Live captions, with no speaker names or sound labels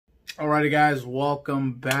Alrighty guys,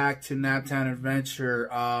 welcome back to Naptown Adventure.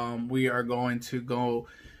 We are going to go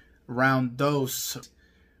round 2,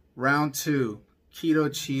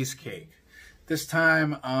 keto cheesecake. This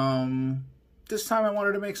time I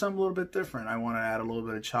wanted to make something a little bit different. I want to add a little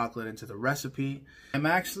bit of chocolate into the recipe. I'm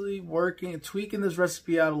actually tweaking this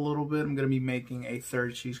recipe out a little bit. I'm going to be making a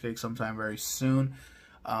 3rd cheesecake sometime very soon.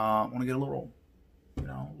 I want to get a little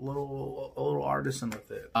artisan with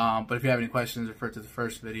it. But if you have any questions, refer to the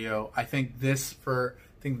first video. I think this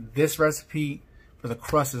recipe for the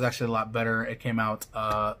crust is actually a lot better. It came out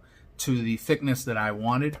to the thickness that I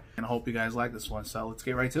wanted, and I hope you guys like this one. So let's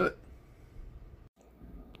get right to it.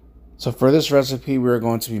 So for this recipe, we're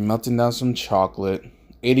going to be melting down some chocolate,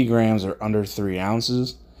 80 grams or under 3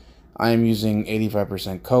 ounces. I am using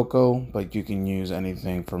 85% cocoa, but you can use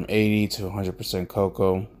anything from 80 to 100%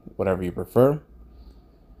 cocoa, whatever you prefer.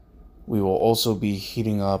 We will also be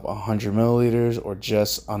heating up 100 milliliters or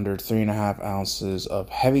just under 3.5 ounces of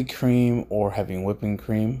heavy cream or heavy whipping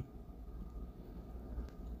cream.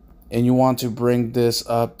 And you want to bring this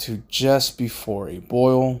up to just before a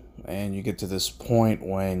boil, and you get to this point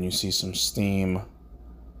when you see some steam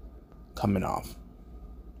coming off.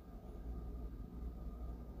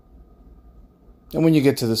 And when you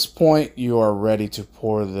get to this point, you are ready to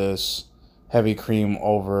pour this heavy cream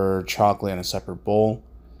over chocolate in a separate bowl.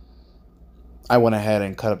 I went ahead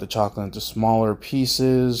and cut up the chocolate into smaller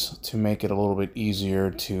pieces to make it a little bit easier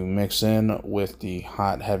to mix in with the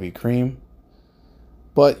hot heavy cream.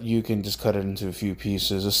 But you can just cut it into a few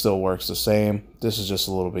pieces. It still works the same. This is just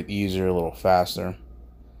a little bit easier, a little faster.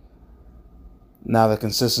 Now the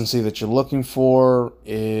consistency that you're looking for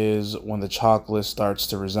is when the chocolate starts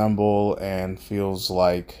to resemble and feels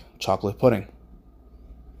like chocolate pudding.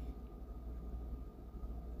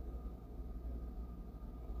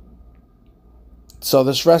 So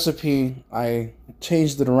this recipe, I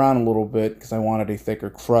changed it around a little bit because I wanted a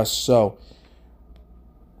thicker crust. So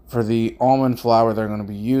for the almond flour they're going to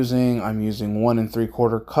be using, I'm using 1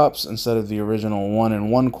 3/4 cups instead of the original 1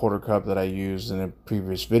 1/4 cup that I used in a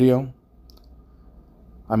previous video.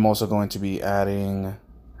 I'm also going to be adding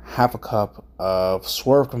 1/2 cup of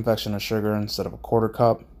Swerve Confectioner Sugar instead of a 1/4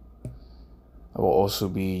 cup. I will also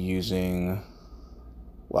be using,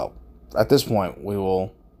 well, at this point we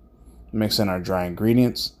will mix in our dry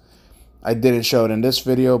ingredients. I didn't show it in this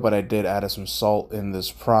video, but I did add some salt in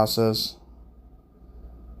this process.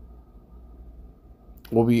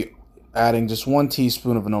 We'll be adding just 1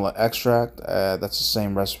 teaspoon of vanilla extract. That's the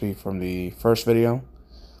same recipe from the first video.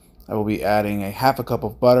 I will be adding 1/2 cup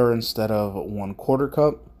of butter instead of 1/4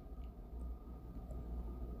 cup.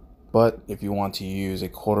 But if you want to use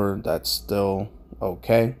 1/4, that's still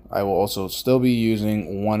okay. I will also still be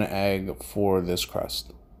using 1 egg for this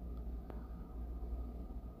crust.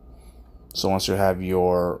 So once you have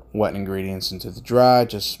your wet ingredients into the dry,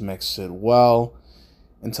 just mix it well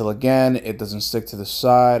until, again, it doesn't stick to the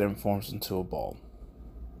side and forms into a ball.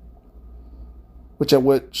 Which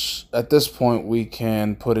at this point we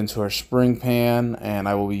can put into our spring pan, and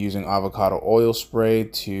I will be using avocado oil spray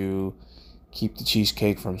to keep the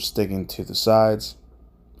cheesecake from sticking to the sides.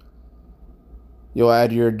 You'll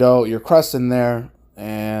add your dough, your crust in there,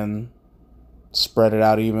 and spread it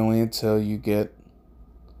out evenly until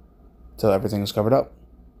everything is covered up.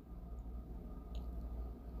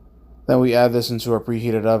 Then we add this into our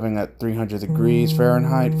preheated oven at 300 degrees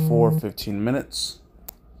Fahrenheit for 15 minutes.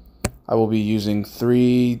 I will be using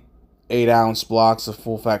 3 8-ounce blocks of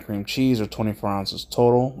full-fat cream cheese, or 24 ounces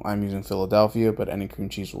total. I'm using Philadelphia, but any cream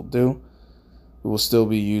cheese will do. We will still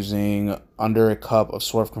be using under 1 cup of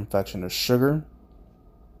Swerve Confectioner Sugar.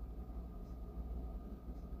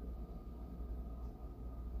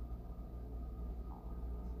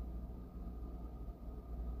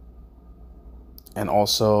 And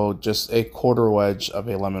also just 1/4 wedge of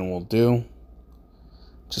a lemon will do.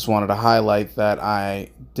 Just wanted to highlight that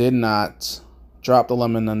I did not drop the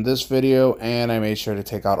lemon in this video, and I made sure to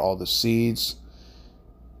take out all the seeds.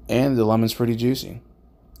 And the lemon's pretty juicy.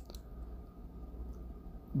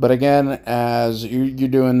 But again, as you're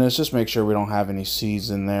doing this, just make sure we don't have any seeds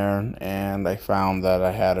in there. And I found that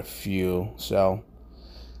I had a few, so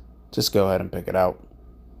just go ahead and pick it out.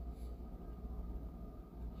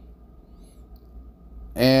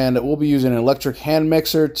 And we'll be using an electric hand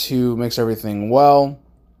mixer to mix everything well.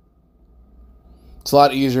 It's a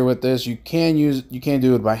lot easier with this. You can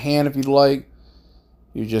do it by hand if you'd like.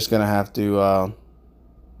 You're just gonna have to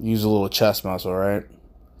use a little chest muscle, right?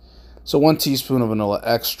 So 1 teaspoon of vanilla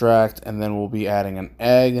extract, and then we'll be adding an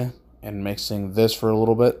egg and mixing this for a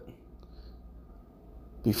little bit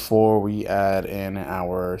before we add in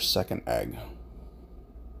our second egg.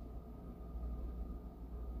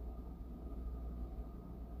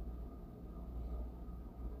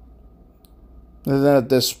 And then at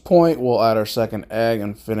this point, we'll add our second egg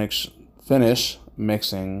and finish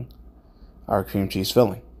mixing our cream cheese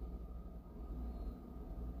filling.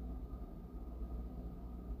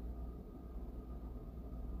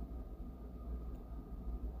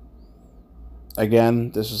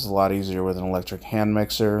 Again, this is a lot easier with an electric hand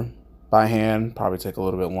mixer. By hand, probably take a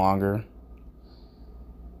little bit longer.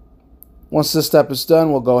 Once this step is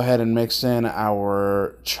done, we'll go ahead and mix in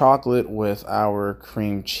our chocolate with our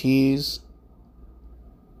cream cheese.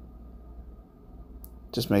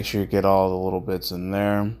 Just make sure you get all the little bits in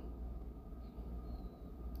there.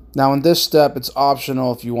 Now in this step, it's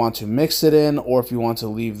optional if you want to mix it in or if you want to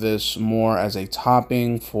leave this more as a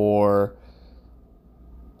topping for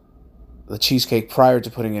the cheesecake prior to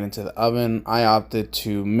putting it into the oven. I opted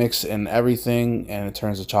to mix in everything, and it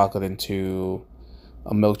turns the chocolate into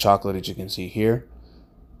a milk chocolate, as you can see here.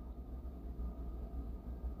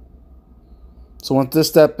 So once this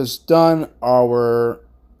step is done, our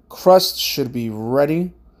crust should be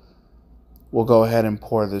ready. We'll go ahead and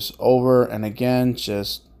pour this over, and again,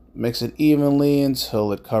 just mix it evenly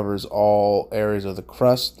until it covers all areas of the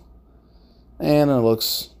crust, and it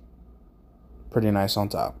looks pretty nice on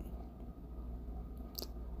top.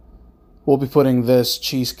 We'll be putting this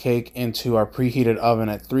cheesecake into our preheated oven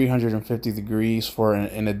at 350 degrees for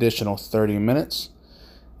an additional 30 minutes.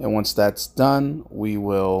 And once that's done, we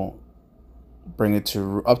will bring it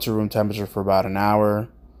up to room temperature for about an hour,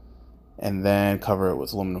 and then cover it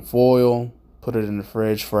with aluminum foil. Put it in the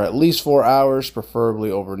fridge for at least 4 hours,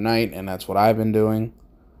 preferably overnight, and that's what I've been doing.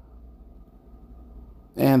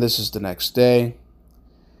 And this is the next day.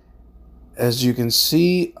 As you can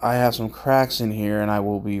see, I have some cracks in here, and I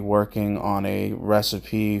will be working on a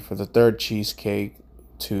recipe for the third cheesecake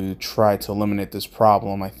to try to eliminate this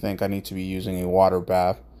problem. I think I need to be using a water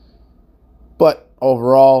bath. But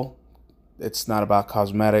overall, it's not about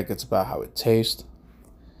cosmetic, it's about how it tastes.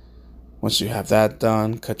 Once you have that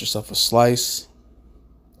done, cut yourself a slice,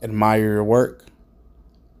 admire your work,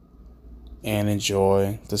 and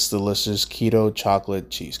enjoy this delicious keto chocolate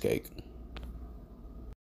cheesecake.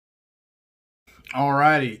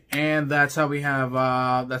 Alrighty, and that's how we have,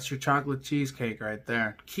 that's your chocolate cheesecake right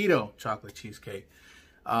there. Keto chocolate cheesecake.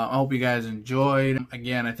 I hope you guys enjoyed.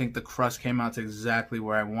 Again, I think the crust came out to exactly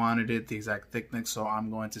where I wanted it, the exact thickness, so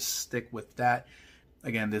I'm going to stick with that.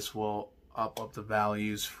 Again, this will up the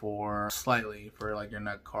values for slightly for like your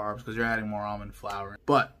net carbs because you're adding more almond flour.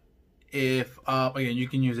 But if, again, you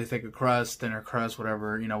can use a thicker crust, thinner crust,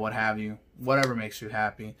 whatever, you know, what have you, whatever makes you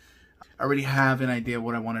happy. I already have an idea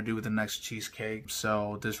what I want to do with the next cheesecake,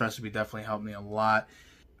 so this recipe definitely helped me a lot.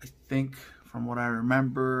 I think from what I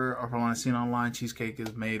remember, or from what I've seen online, cheesecake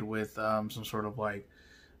is made with some sort of like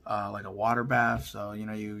a water bath. So, you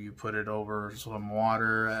know, you put it over some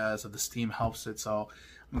water so the steam helps it. So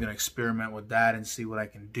I'm going to experiment with that and see what I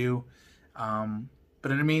can do.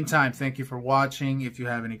 But in the meantime, thank you for watching. If you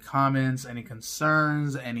have any comments, any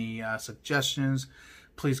concerns, any suggestions,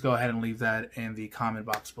 please go ahead and leave that in the comment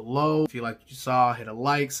box below. If you liked what you saw, hit a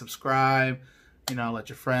like, subscribe, you know, let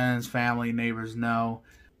your friends, family, neighbors know.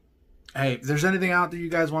 Hey, if there's anything out there you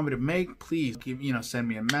guys want me to make, please, send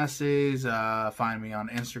me a message. Find me on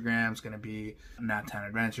Instagram. It's going to be Nat10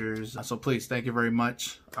 Adventures. So please, thank you very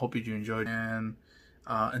much. I hope you enjoyed. And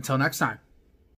until next time.